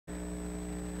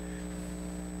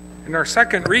In our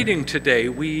second reading today,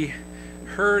 we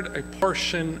heard a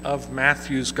portion of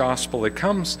Matthew's gospel. It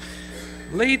comes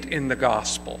late in the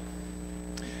gospel,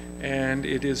 and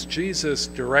it is Jesus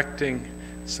directing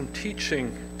some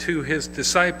teaching to his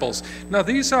disciples. Now,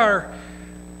 these are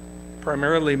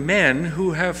primarily men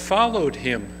who have followed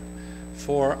him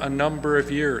for a number of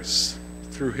years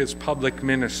through his public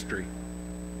ministry.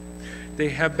 They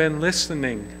have been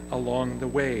listening along the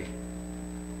way.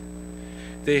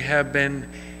 They have been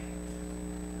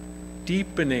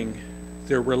deepening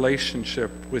their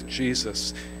relationship with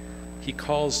Jesus. He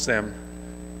calls them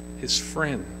his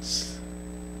friends.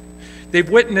 They've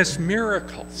witnessed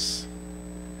miracles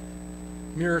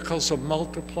of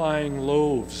multiplying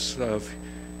loaves, of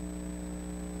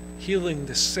healing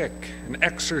the sick and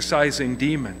exorcising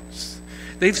demons.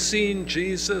 They've seen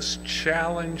Jesus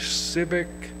challenge civic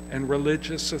and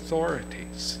religious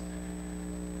authorities.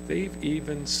 They've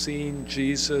even seen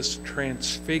Jesus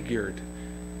transfigured,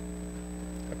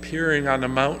 appearing on a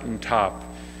mountaintop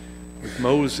with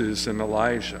Moses and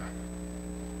Elijah.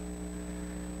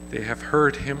 They have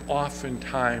heard him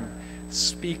oftentimes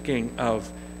speaking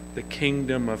of the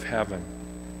kingdom of heaven.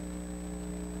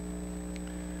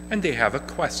 And they have a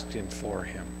question for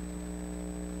him.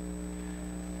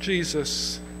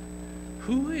 Jesus,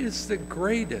 who is the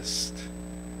greatest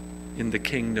in the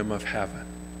kingdom of heaven?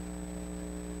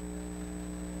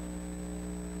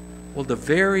 Well, the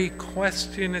very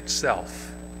question itself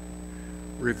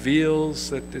reveals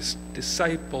that the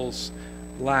disciples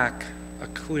lack a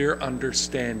clear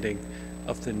understanding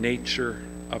of the nature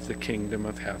of the kingdom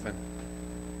of heaven.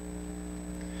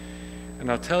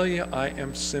 And I'll tell you, I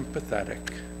am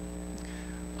sympathetic.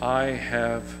 I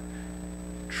have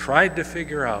tried to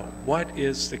figure out what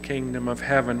is the kingdom of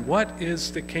heaven, what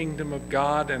is the kingdom of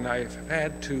God, and I've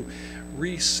had to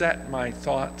reset my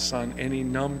thoughts on any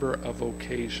number of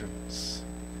occasions.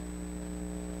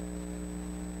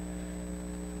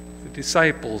 The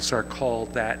disciples are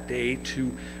called that day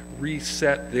to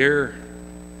reset their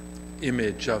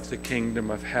image of the kingdom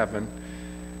of heaven.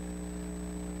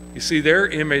 You see, their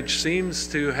image seems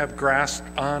to have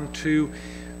grasped onto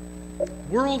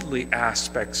worldly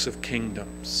aspects of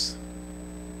kingdoms.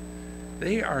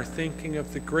 They are thinking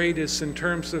of the greatest in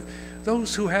terms of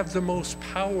those who have the most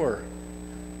power,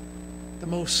 the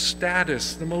most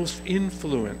status, the most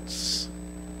influence.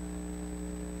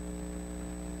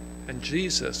 And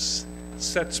Jesus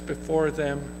sets before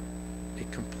them a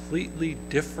completely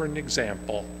different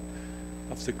example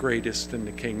of the greatest in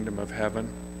the kingdom of heaven.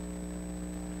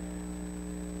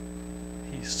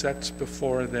 He sets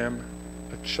before them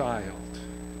a child.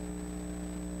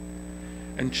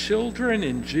 And children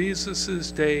in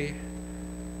Jesus' day,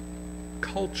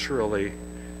 culturally,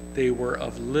 they were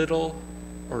of little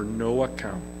or no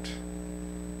account.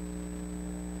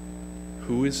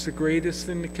 Who is the greatest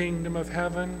in the kingdom of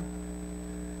heaven?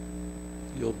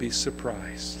 You'll be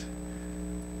surprised.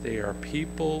 They are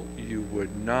people you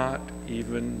would not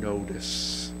even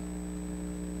notice.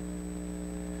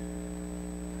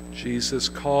 Jesus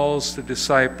calls the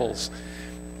disciples,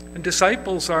 and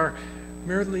disciples are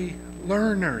merely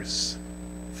learners,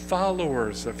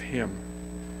 followers of him.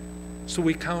 So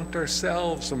we count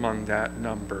ourselves among that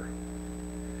number.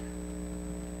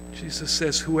 Jesus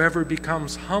says, whoever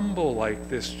becomes humble like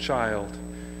this child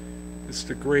is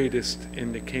the greatest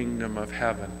in the kingdom of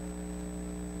heaven.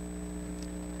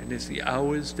 And as he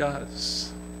always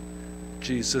does,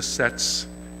 Jesus sets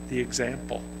the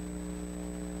example.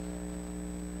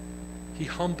 He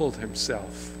humbled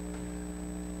himself,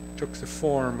 took the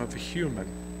form of a human,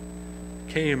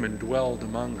 came and dwelled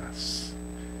among us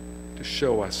to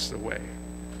show us the way.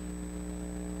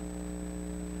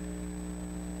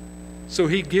 So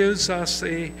he gives us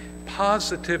a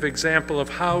positive example of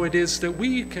how it is that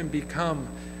we can become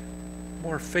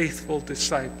more faithful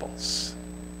disciples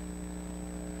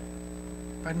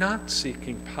by not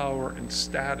seeking power and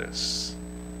status,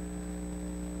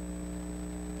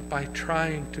 but by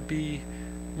trying to be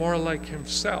more like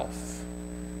himself,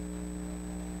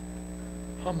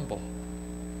 humble.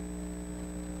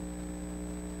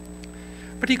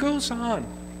 But he goes on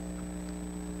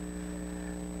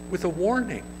with a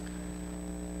warning.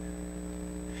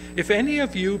 If any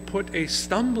of you put a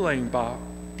stumbling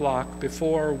block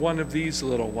before one of these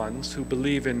little ones who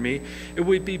believe in me, it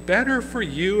would be better for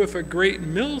you if a great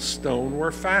millstone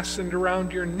were fastened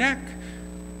around your neck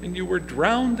and you were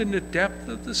drowned in the depth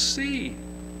of the sea.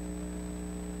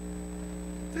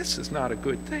 This is not a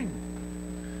good thing.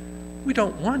 We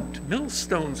don't want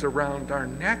millstones around our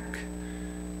neck.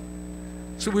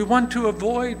 So we want to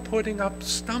avoid putting up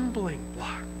stumbling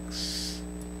blocks.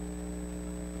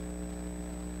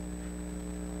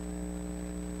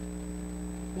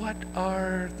 What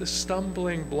are the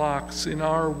stumbling blocks in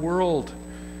our world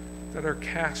that are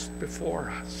cast before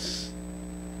us?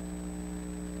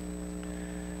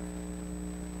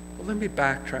 Well, let me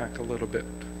backtrack a little bit.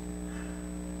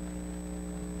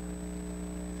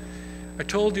 I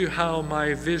told you how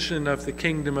my vision of the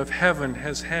kingdom of heaven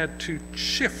has had to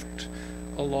shift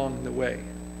along the way.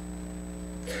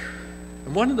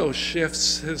 And one of those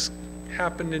shifts has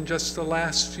happened in just the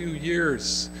last few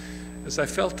years, as I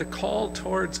felt a call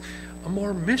towards a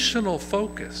more missional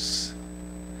focus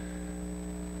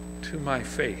to my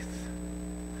faith.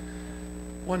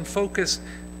 One focused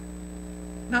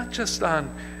not just on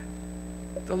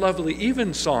the lovely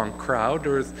Evensong crowd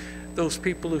or those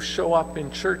people who show up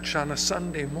in church on a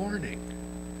Sunday morning,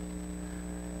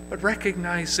 but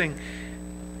recognizing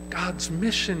God's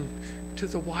mission to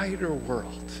the wider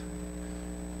world.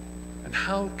 And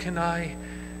how can I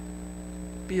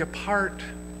be a part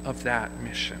of that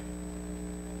mission?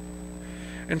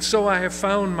 And so I have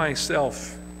found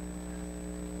myself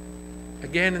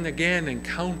again and again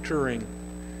encountering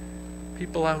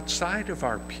people outside of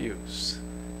our pews,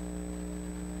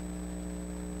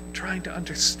 trying to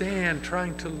understand,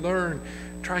 trying to learn,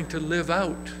 trying to live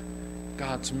out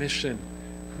God's mission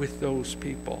with those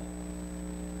people.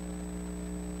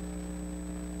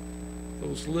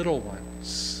 Those little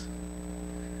ones.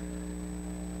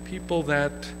 People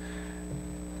that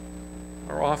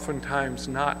are oftentimes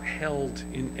not held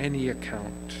in any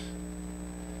account.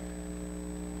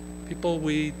 People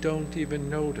we don't even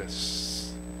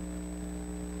notice.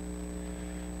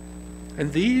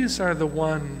 And these are the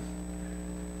one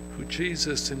who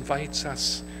Jesus invites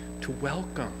us to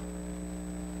welcome,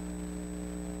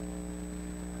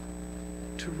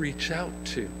 to reach out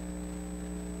to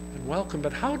and welcome.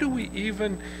 But how do we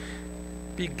even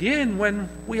begin when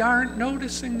we aren't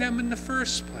noticing them in the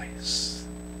first place?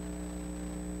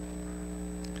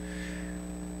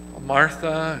 Well,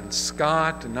 Martha and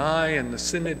Scott and I and the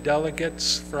synod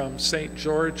delegates from St.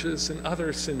 George's and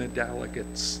other synod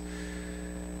delegates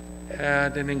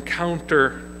had an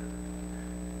encounter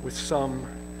with some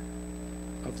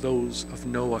of those of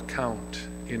no account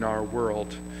in our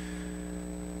world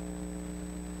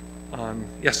on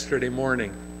yesterday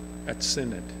morning at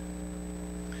Synod.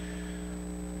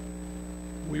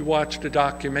 We watched a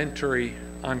documentary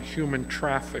on human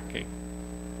trafficking.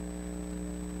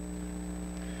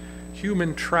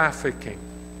 Human trafficking,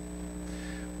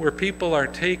 where people are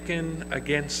taken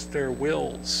against their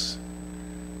wills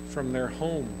from their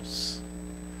homes,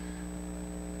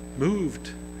 moved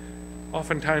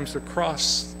oftentimes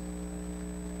across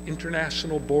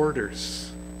international borders,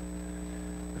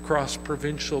 across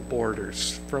provincial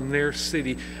borders, from their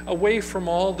city, away from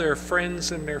all their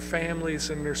friends and their families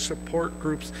and their support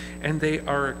groups, and they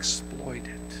are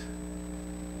exploited.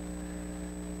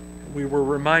 We were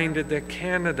reminded that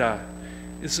Canada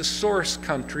is a source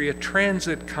country, a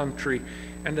transit country,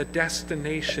 and a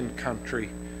destination country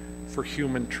for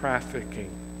human trafficking.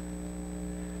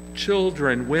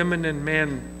 Children, women, and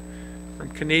men from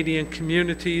Canadian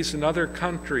communities and other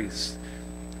countries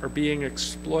are being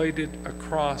exploited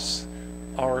across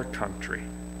our country,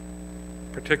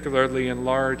 particularly in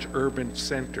large urban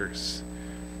centers.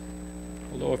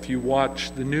 Although if you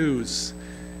watch the news,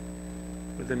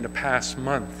 within the past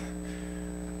month,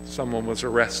 someone was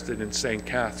arrested in St.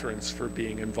 Catharines for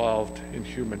being involved in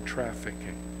human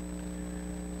trafficking.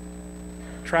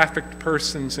 Trafficked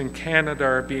persons in Canada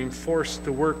are being forced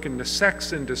to work in the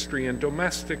sex industry and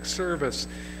domestic service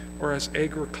or as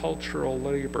agricultural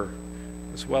labor,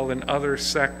 as well in other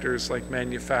sectors like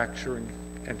manufacturing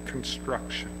and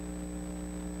construction.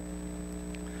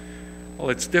 Well,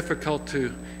 it's difficult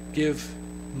to give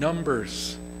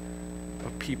numbers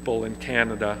of people in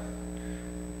Canada.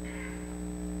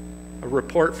 A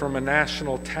report from a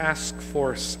national task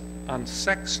force on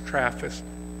sex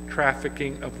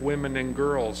trafficking of women and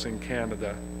girls in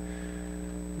Canada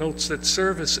notes that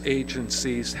service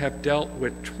agencies have dealt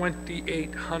with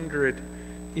 2,800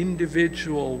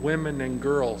 individual women and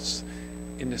girls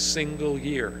in a single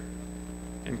year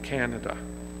in Canada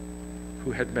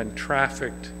who had been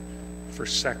trafficked for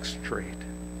sex trade.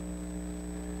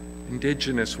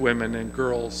 Indigenous women and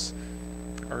girls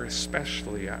are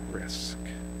especially at risk.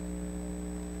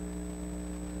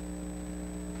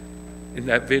 In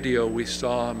that video, we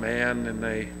saw a man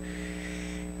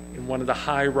in one of the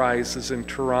high-rises in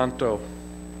Toronto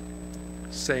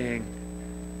saying,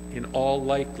 in all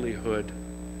likelihood,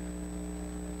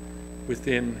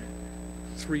 within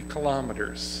 3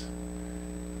 kilometers,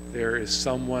 there is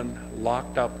someone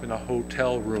locked up in a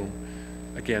hotel room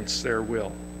against their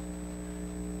will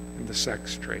in the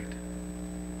sex trade.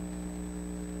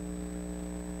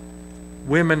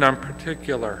 Women in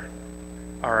particular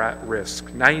are at risk.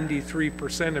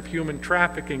 93% of human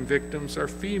trafficking victims are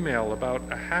female, about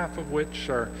a half of which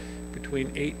are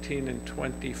between 18 and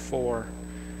 24,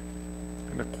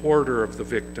 and a quarter of the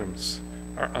victims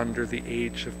are under the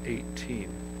age of 18.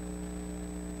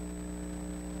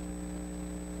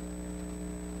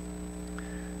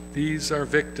 These are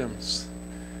victims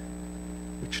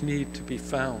which need to be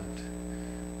found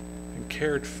and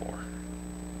cared for.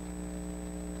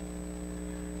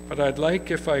 But I'd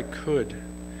like, if I could,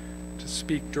 to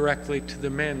speak directly to the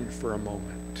men for a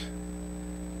moment.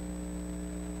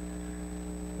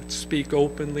 Let's speak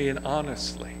openly and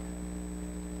honestly.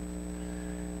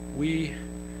 We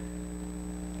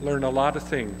learn a lot of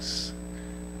things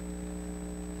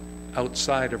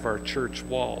outside of our church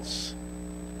walls.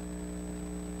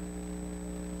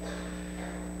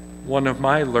 One of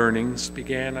my learnings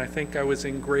began, I think I was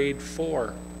in grade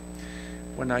 4,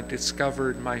 when I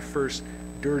discovered my first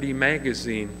dirty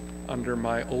magazine under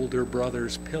my older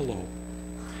brother's pillow.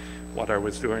 What I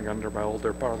was doing under my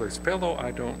older brother's pillow, I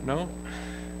don't know.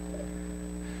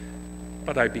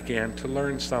 But I began to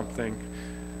learn something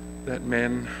that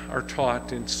men are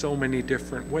taught in so many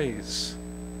different ways.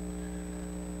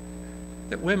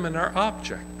 That women are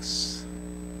objects.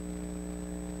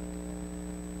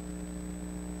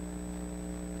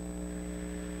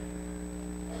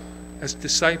 As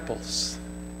disciples,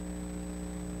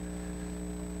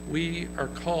 we are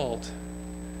called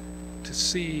to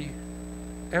see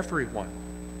everyone.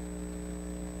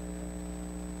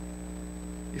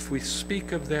 If we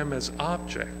speak of them as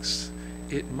objects,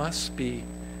 it must be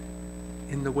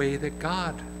in the way that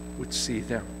God would see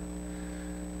them,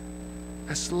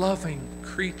 as loving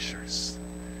creatures,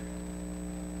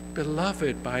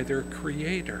 beloved by their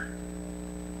Creator.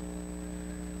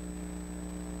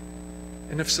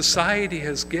 And if society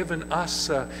has given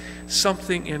us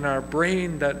something in our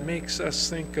brain that makes us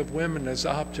think of women as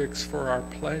objects for our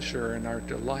pleasure and our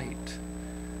delight,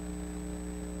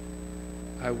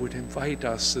 I would invite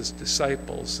us as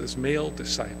disciples, as male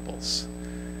disciples,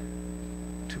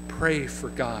 to pray for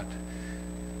God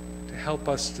to help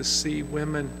us to see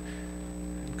women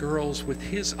and girls with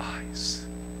His eyes,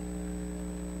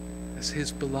 as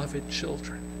His beloved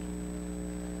children.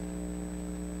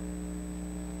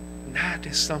 And that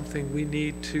is something we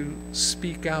need to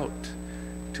speak out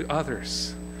to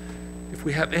others. If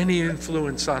we have any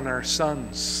influence on our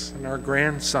sons and our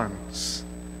grandsons,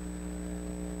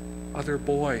 other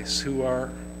boys who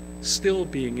are still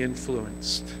being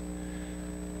influenced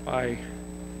by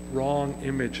wrong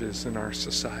images in our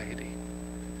society.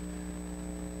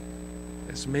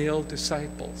 As male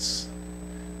disciples,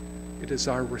 it is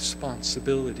our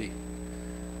responsibility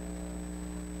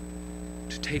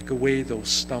to take away those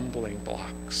stumbling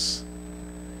blocks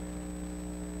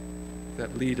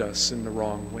that lead us in the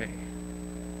wrong way.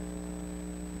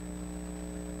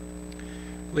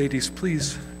 Ladies,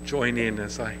 please join in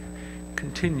as I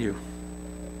continue.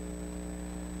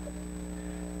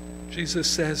 Jesus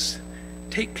says,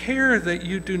 "Take care that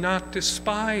you do not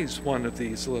despise one of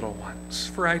these little ones.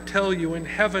 For I tell you, in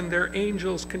heaven their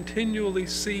angels continually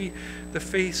see the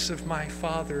face of my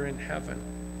Father in heaven."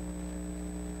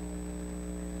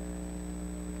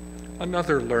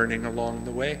 Another learning along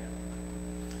the way.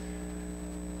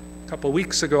 A couple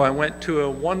weeks ago, I went to a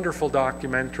wonderful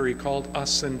documentary called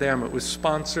Us and Them. It was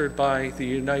sponsored by the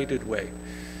United Way.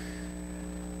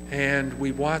 And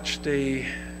we watched a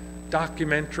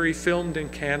documentary filmed in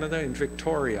Canada, in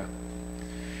Victoria,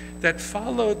 that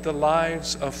followed the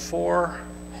lives of 4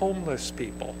 homeless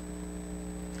people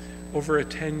over a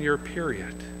 10-year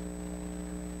period.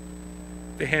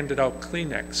 They handed out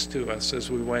Kleenex to us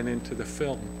as we went into the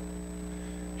film.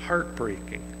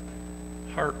 Heartbreaking,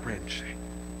 heart-wrenching.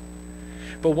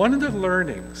 But one of the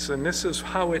learnings, and this is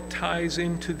how it ties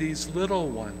into these little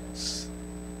ones,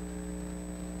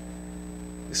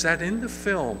 is that in the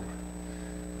film,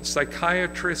 a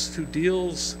psychiatrist who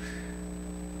deals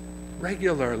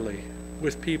regularly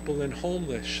with people in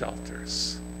homeless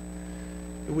shelters,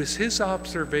 it was his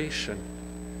observation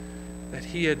that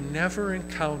he had never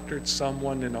encountered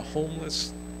someone in a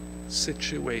homeless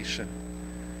situation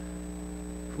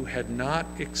who had not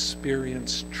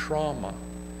experienced trauma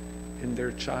in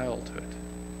their childhood.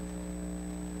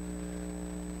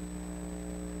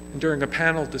 And during a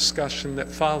panel discussion that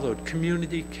followed,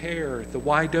 Community Care, the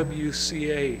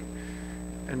YWCA,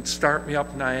 and Start Me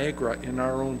Up Niagara in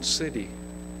our own city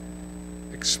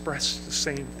expressed the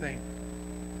same thing.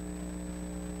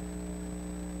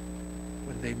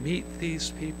 When they meet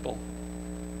these people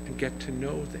and get to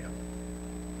know them,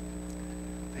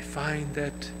 they find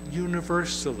that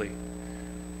universally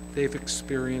they've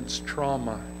experienced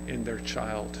trauma in their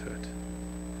childhood.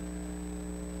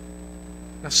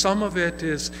 Now, some of it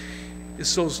is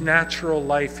those natural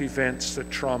life events that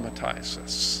traumatize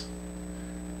us.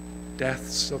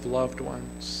 Deaths of loved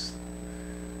ones,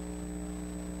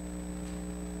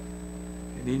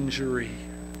 an injury,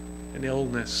 an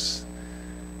illness,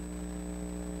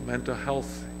 mental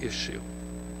health issue.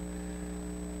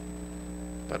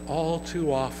 But all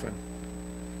too often,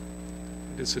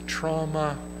 it is a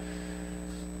trauma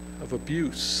of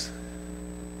abuse,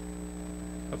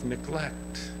 of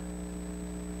neglect,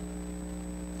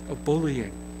 of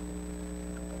bullying.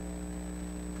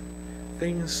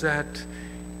 Things that,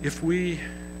 if we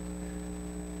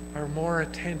are more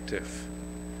attentive,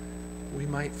 we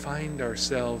might find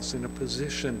ourselves in a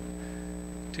position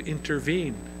to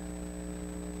intervene,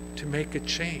 to make a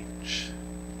change.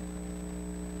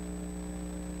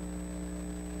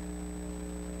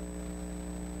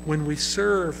 When we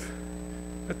serve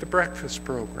at the breakfast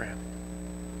program,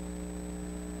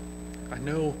 I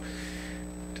know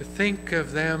to think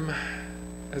of them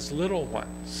as little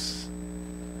ones,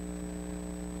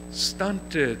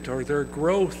 stunted, or their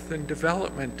growth and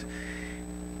development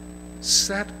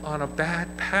set on a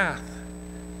bad path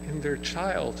in their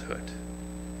childhood,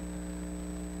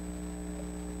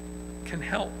 can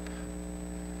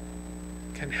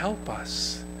help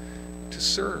us to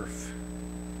serve.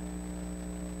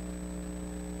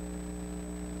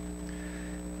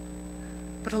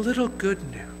 But a little good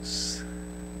news.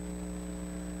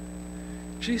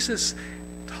 Jesus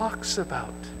talks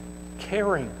about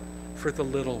caring for the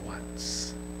little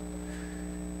ones.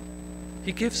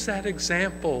 He gives that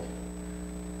example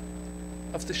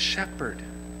of the shepherd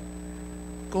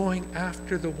going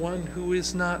after the one who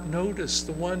is not noticed,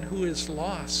 the one who is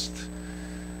lost,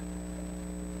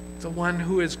 the one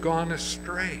who has gone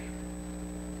astray.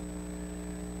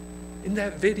 In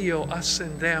that video, Us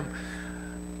and Them,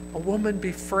 a woman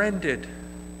befriended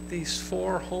these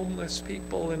 4 homeless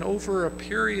people, and over a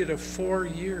period of 4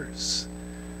 years,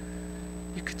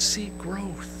 you could see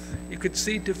growth, you could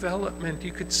see development,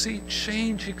 you could see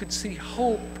change, you could see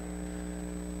hope.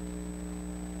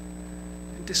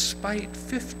 And despite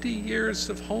 50 years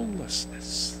of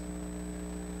homelessness,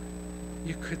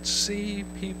 you could see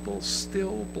people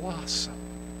still blossom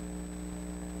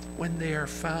when they are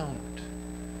found,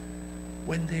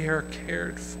 when they are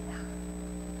cared for.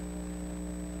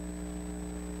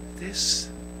 This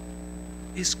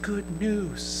is good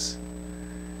news.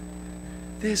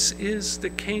 This is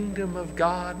the kingdom of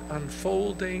God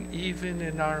unfolding even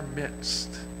in our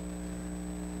midst.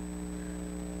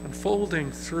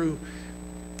 Unfolding through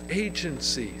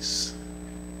agencies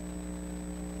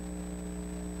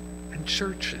and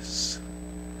churches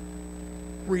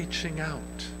reaching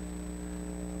out,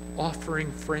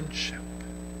 offering friendship,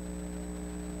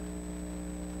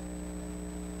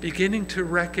 beginning to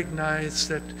recognize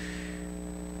that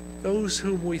those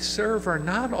whom we serve are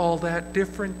not all that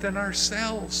different than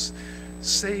ourselves,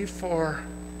 save for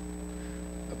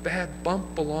a bad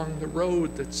bump along the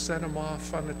road that set them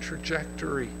off on a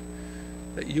trajectory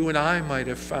that you and I might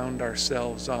have found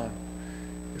ourselves on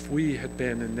if we had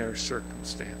been in their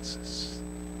circumstances.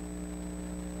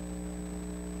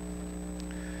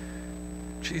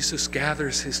 Jesus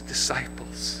gathers his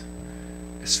disciples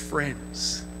as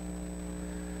friends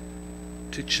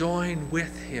to join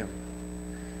with him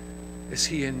as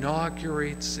he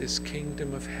inaugurates his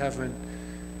kingdom of heaven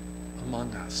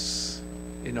among us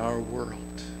in our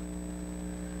world.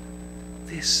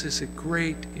 This is a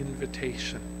great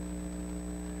invitation.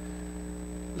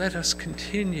 Let us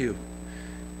continue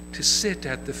to sit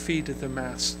at the feet of the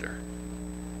Master.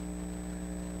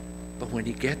 But when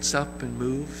he gets up and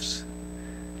moves,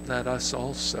 let us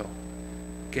also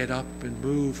get up and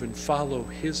move and follow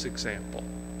his example,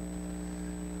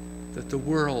 that the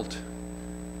world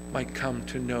might come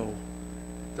to know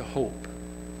the hope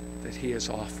that he has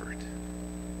offered.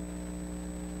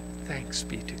 Thanks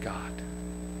be to God.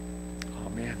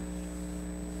 Amen.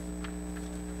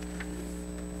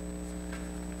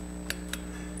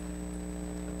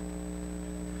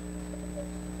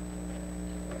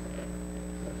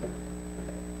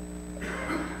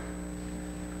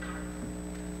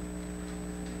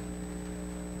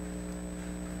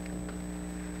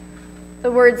 The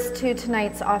words to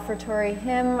tonight's offertory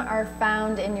hymn are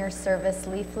found in your service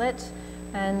leaflet,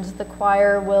 and the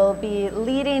choir will be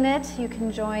leading it. You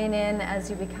can join in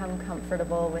as you become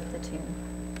comfortable with the tune.